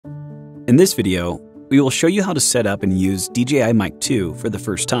In this video, we will show you how to set up and use DJI Mic 2 for the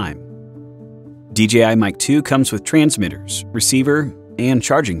first time. DJI Mic 2 comes with transmitters, receiver, and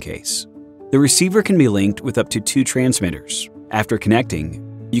charging case. The receiver can be linked with up to 2 transmitters. After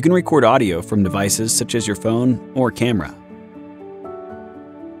connecting, you can record audio from devices such as your phone or camera.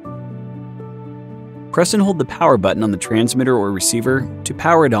 Press and hold the power button on the transmitter or receiver to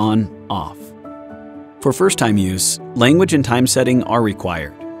power it on/off. For first-time use, language and time setting are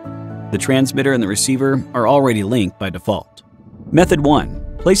required. The transmitter and the receiver are already linked by default. Method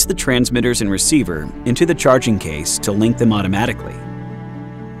 1. Place the transmitters and receiver into the charging case to link them automatically.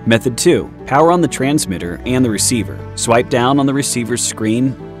 Method 2. Power on the transmitter and the receiver. Swipe down on the receiver's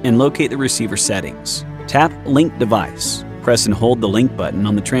screen and locate the receiver settings. Tap Link Device. Press and hold the link button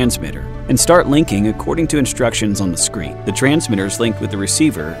on the transmitter and start linking according to instructions on the screen. The transmitter is linked with the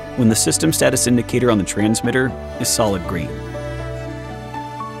receiver when the system status indicator on the transmitter is solid green.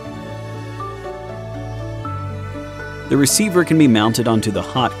 The receiver can be mounted onto the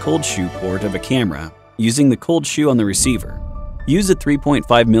hot-cold shoe port of a camera using the cold shoe on the receiver. Use a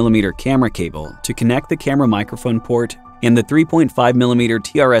 3.5mm camera cable to connect the camera microphone port and the 3.5mm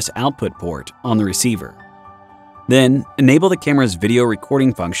TRS output port on the receiver. Then, enable the camera's video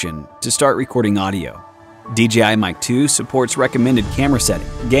recording function to start recording audio. DJI Mic 2 supports recommended camera setting,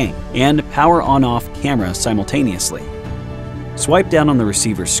 gain, and power on/off camera simultaneously. Swipe down on the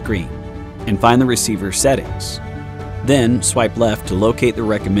receiver's screen and find the receiver settings. Then, swipe left to locate the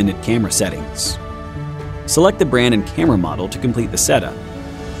recommended camera settings. Select the brand and camera model to complete the setup.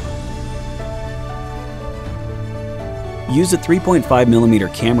 Use a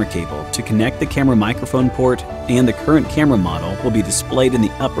 3.5mm camera cable to connect the camera microphone port, and the current camera model will be displayed in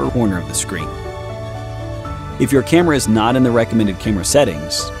the upper corner of the screen. If your camera is not in the recommended camera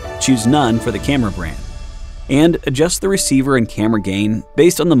settings, choose None for the camera brand, and adjust the receiver and camera gain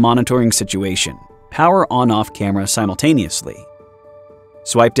based on the monitoring situation. Power on/off camera simultaneously.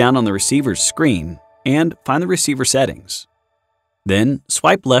 Swipe down on the receiver's screen and find the receiver settings. Then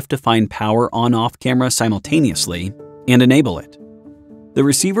swipe left to find power on/off camera simultaneously and enable it. The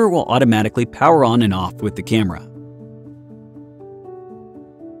receiver will automatically power on and off with the camera.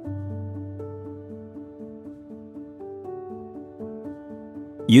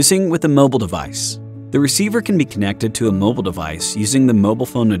 Using with a mobile device. The receiver can be connected to a mobile device using the mobile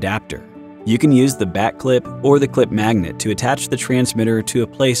phone adapter. You can use the back clip or the clip magnet to attach the transmitter to a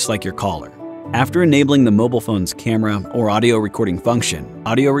place like your collar. After enabling the mobile phone's camera or audio recording function,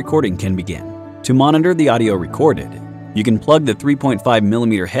 audio recording can begin. To monitor the audio recorded, you can plug the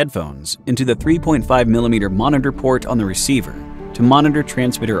 3.5mm headphones into the 3.5mm monitor port on the receiver to monitor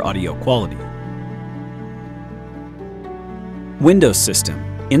transmitter audio quality. Windows system.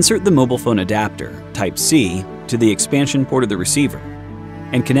 Insert the mobile phone adapter, Type-C, to the expansion port of the receiver,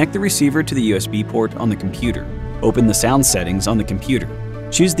 and connect the receiver to the USB port on the computer. Open the sound settings on the computer.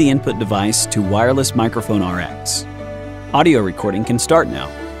 Choose the input device to Wireless Microphone RX. Audio recording can start now.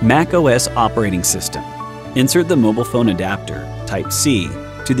 Mac OS operating system. Insert the mobile phone adapter, Type-C,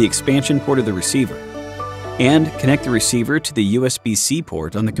 to the expansion port of the receiver, and connect the receiver to the USB-C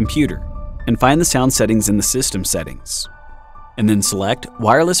port on the computer, and find the sound settings in the system settings. And then select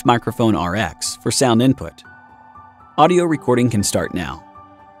Wireless Microphone RX for sound input. Audio recording can start now.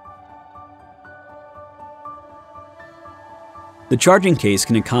 The charging case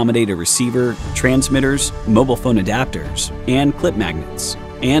can accommodate a receiver, transmitters, mobile phone adapters, and clip magnets,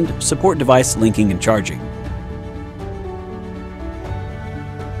 and support device linking and charging.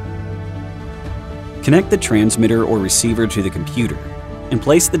 Connect the transmitter or receiver to the computer and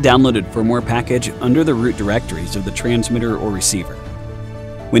place the downloaded firmware package under the root directories of the transmitter or receiver.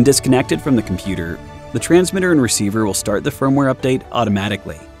 When disconnected from the computer, the transmitter and receiver will start the firmware update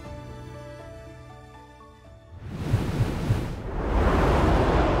automatically.